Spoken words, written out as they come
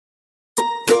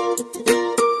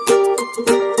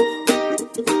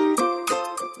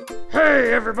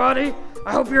Hey everybody,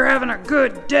 I hope you're having a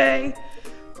good day.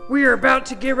 We are about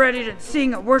to get ready to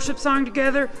sing a worship song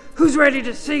together. Who's ready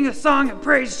to sing a song and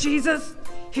praise Jesus?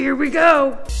 Here we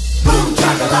go. Boom,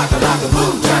 chaka-laka-laka,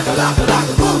 boom,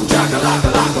 chaka-laka-laka, boom,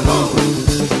 chaka-laka-laka, boom.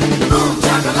 Boom,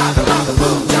 chaka-laka-laka,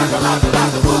 boom,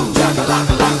 chaka-laka-laka, boom,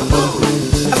 chaka-laka-laka, boom.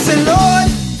 I said,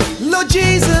 Lord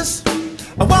Jesus,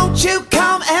 won't you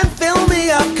come and fill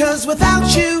me up? 'Cause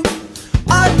without you,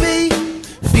 I'd be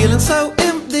feeling so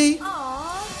empty.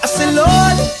 I said,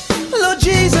 Lord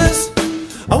Jesus,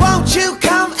 won't you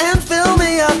come and fill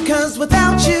me up? 'Cause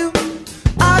without you,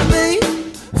 I'd be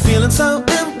feeling so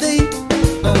empty.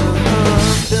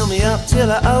 Fill me up till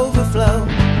I overflow.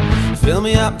 Fill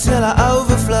me up till I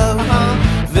overflow.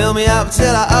 Fill me up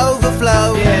till I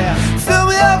overflow. Yeah. Fill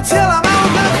me up till I'm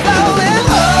overflowing.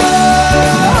 Oh,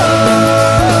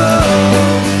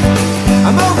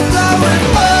 I'm overflowing.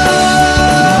 Oh,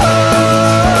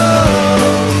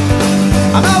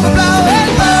 I'm overflowing.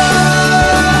 Oh,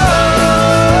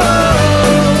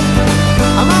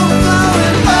 I'm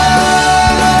overflowing. Oh,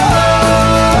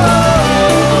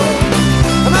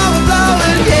 I'm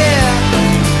overflowing. Yeah.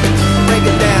 Break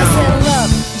it down. I said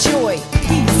love, joy,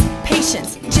 peace,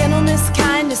 patience, gentleness,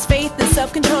 kindness, faith, and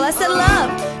self-control. I said love,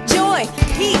 joy,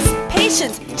 peace,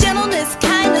 patience, gentleness,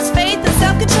 kindness, faith, and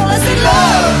self-control. I said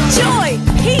love, joy,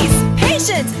 peace,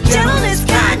 patience, gentleness,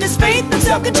 kindness, faith, and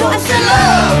self-control. I said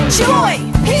love, joy,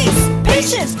 peace,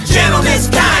 patience, Gentleness,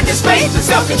 kindness, faith, and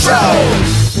self-control.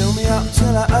 Fill me up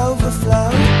till I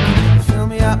overflow. Fill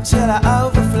me up till I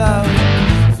overflow.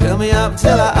 Fill me up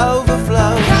till I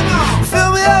overflow. Come on.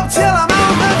 Fill me up till I'm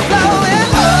overflowing.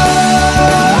 Oh,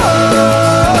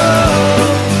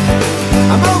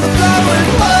 I'm overflowing.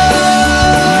 Oh,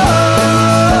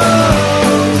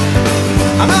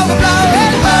 I'm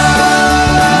overflowing. Oh,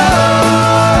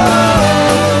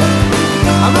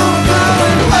 I'm overflowing.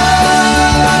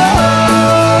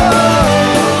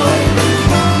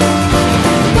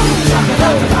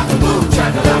 Chaka-laka-laka, boom,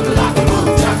 chaka-laka-laka, boom,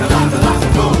 chaka-laka-laka,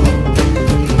 boom.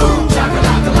 Boom,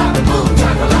 chaka-laka-laka, boom,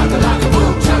 chaka-laka-laka,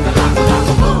 boom,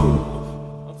 chaka-laka-laka, boom.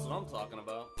 That's what I'm talking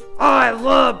about. Oh, I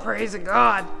love praising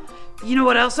God. You know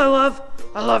what else I love?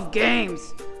 I love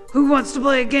games. Who wants to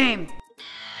play a game?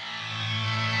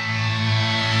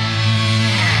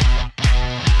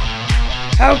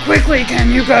 How quickly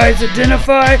can you guys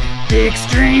identify the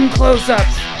extreme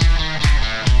close-ups?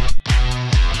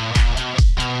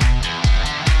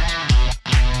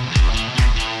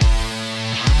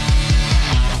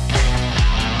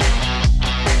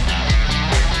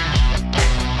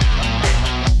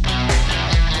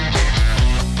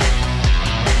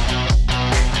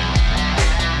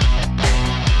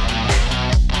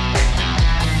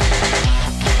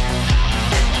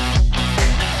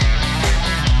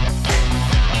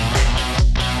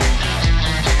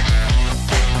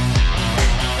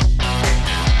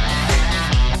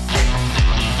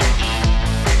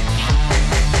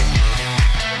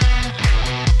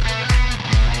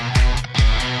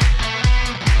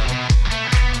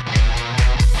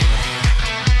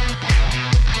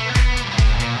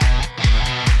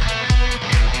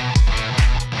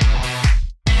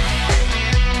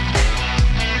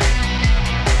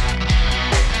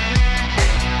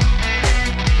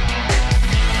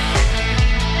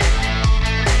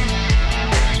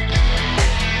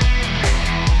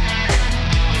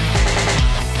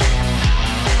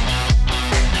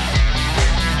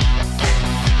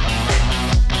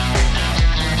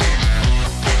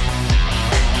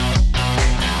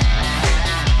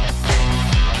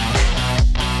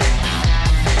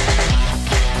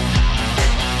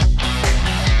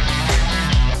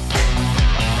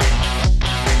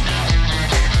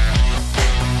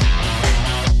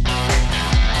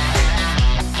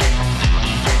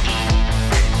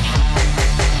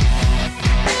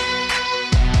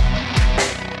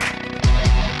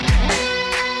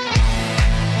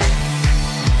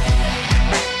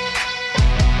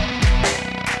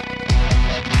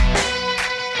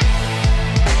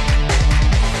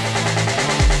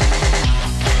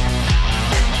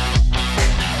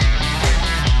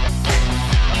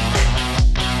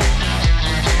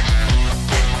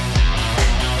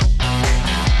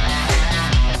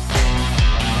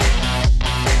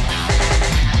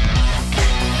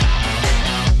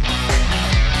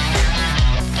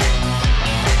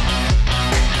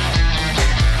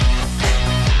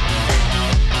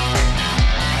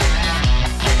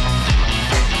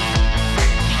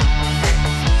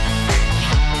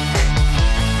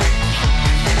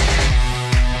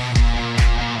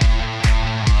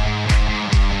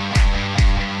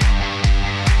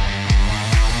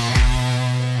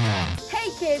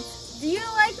 kids, do you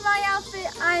like my outfit?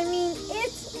 I mean,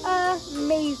 it's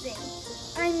amazing.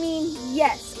 I mean,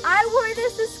 yes, I wore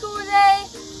this to school today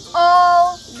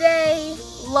all day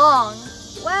long.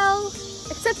 Well,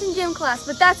 except in gym class,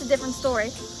 but that's a different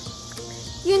story.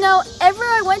 You know, everywhere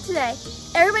I went today,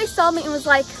 everybody saw me and was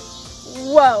like,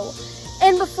 whoa.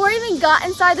 And before I even got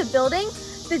inside the building,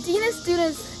 the dean of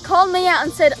students called me out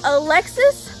and said,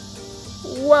 Alexis,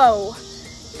 whoa.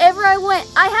 Everywhere I went,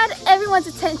 I had everyone's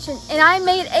attention, and I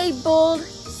made a bold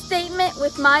statement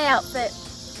with my outfit.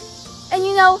 And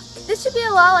you know, this should be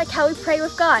a lot like how we pray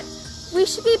with God. We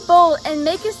should be bold and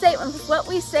make a statement with what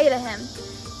we say to Him.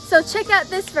 So check out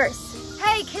this verse.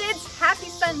 Hey kids, happy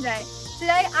Sunday.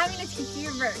 Today I'm going to teach you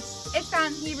a verse. It's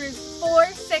found in Hebrews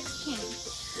 4:16.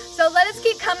 So let us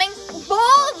keep coming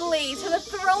boldly to the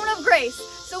throne of grace,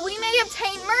 so we may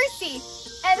obtain mercy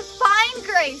and find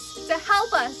grace to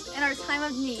help us in our time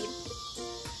of need.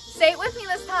 Say it with me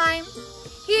this time.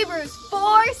 Hebrews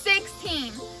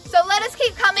 4:16. So let us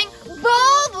keep coming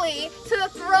boldly to the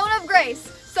throne of grace,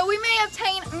 so we may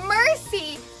obtain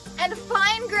mercy and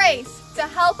find grace to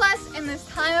help us in this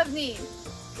time of need.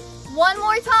 One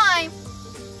more time.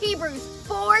 Hebrews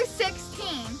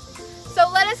 4:16. So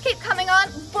let us keep coming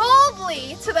on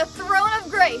boldly to the throne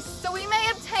of grace, so we may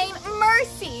obtain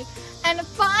mercy and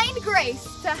find grace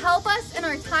to help us in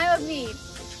our time of need.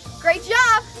 Great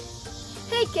job!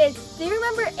 Hey kids, do you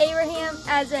remember Abraham,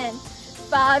 as in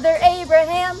Father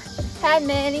Abraham had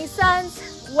many sons?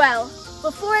 Well,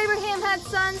 before Abraham had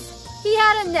sons, he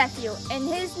had a nephew, and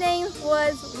his name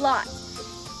was Lot.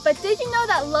 But did you know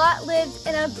that Lot lived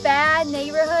in a bad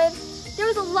neighborhood? There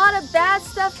was a lot of bad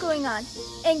stuff going on,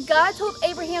 and God told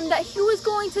Abraham that He was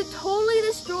going to totally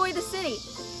destroy the city.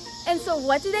 And so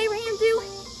what did Abraham do?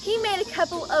 He made a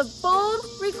couple of bold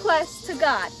requests to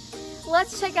God.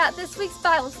 Let's check out this week's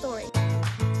Bible story.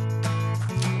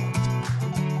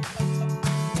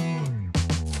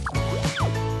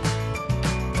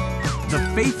 The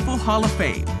Faithful Hall of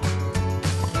Fame.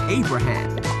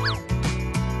 Abraham.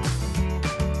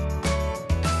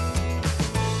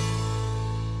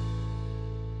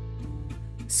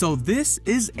 So this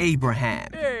is Abraham.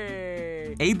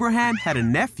 Hey. Abraham had a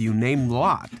nephew named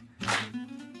Lot.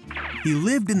 He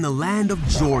lived in the land of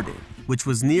Jordan, which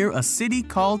was near a city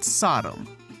called Sodom.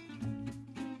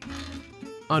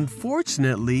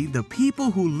 Unfortunately, the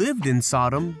people who lived in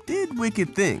Sodom did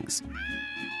wicked things.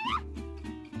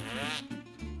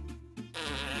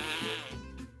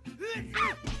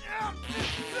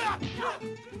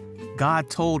 God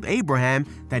told Abraham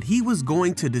that He was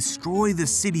going to destroy the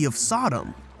city of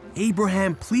Sodom.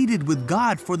 Abraham pleaded with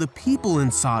God for the people in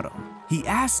Sodom. He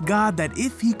asked God that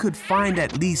if he could find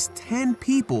at least 10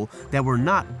 people that were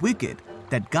not wicked,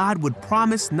 that God would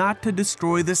promise not to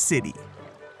destroy the city.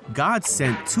 God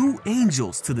sent 2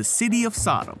 angels to the city of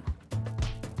Sodom.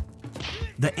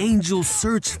 The angels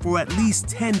searched for at least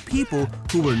 10 people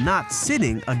who were not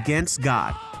sinning against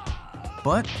God,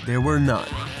 but there were none.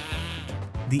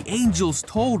 The angels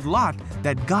told Lot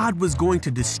that God was going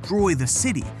to destroy the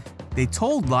city. They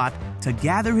told Lot to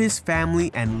gather his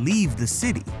family and leave the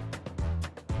city.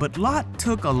 But Lot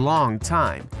took a long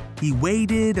time. He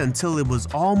waited until it was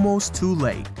almost too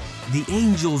late. The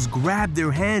angels grabbed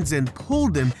their hands and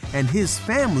pulled him and his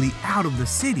family out of the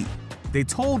city. They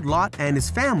told Lot and his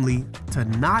family to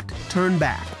not turn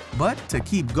back, but to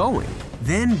keep going.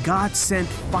 Then God sent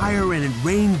fire and it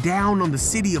rained down on the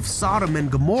city of Sodom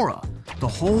and Gomorrah. The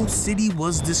whole city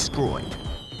was destroyed.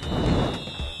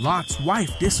 Lot's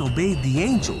wife disobeyed the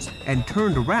angels and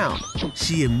turned around.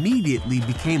 She immediately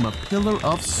became a pillar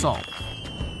of salt.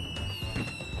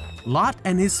 Lot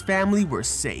and his family were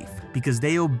safe because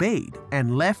they obeyed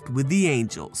and left with the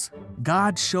angels.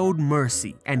 God showed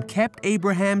mercy and kept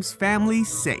Abraham's family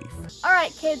safe. All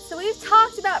right, kids, so we've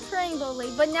talked about praying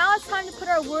boldly, but now it's time to put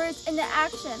our words into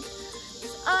action.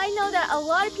 I know that a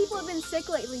lot of people have been sick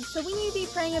lately, so we need to be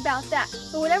praying about that.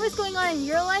 But whatever's going on in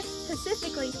your life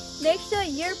specifically, make sure that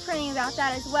you're praying about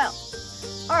that as well.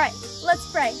 All right, let's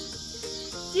pray.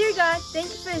 Dear God, thank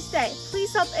you for this day.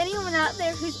 Please help anyone out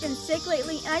there who's been sick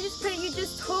lately, and I just pray that you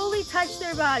just totally touch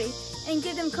their body and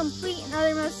give them complete and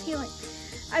uttermost healing.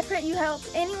 I pray you help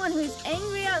anyone who's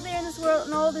angry out there in this world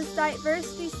and all this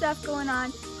diversity stuff going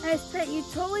on, and I just pray that you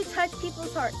totally touch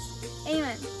people's hearts.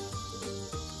 Amen.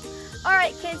 All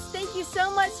right, kids, thank you so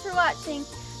much for watching.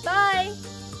 Bye.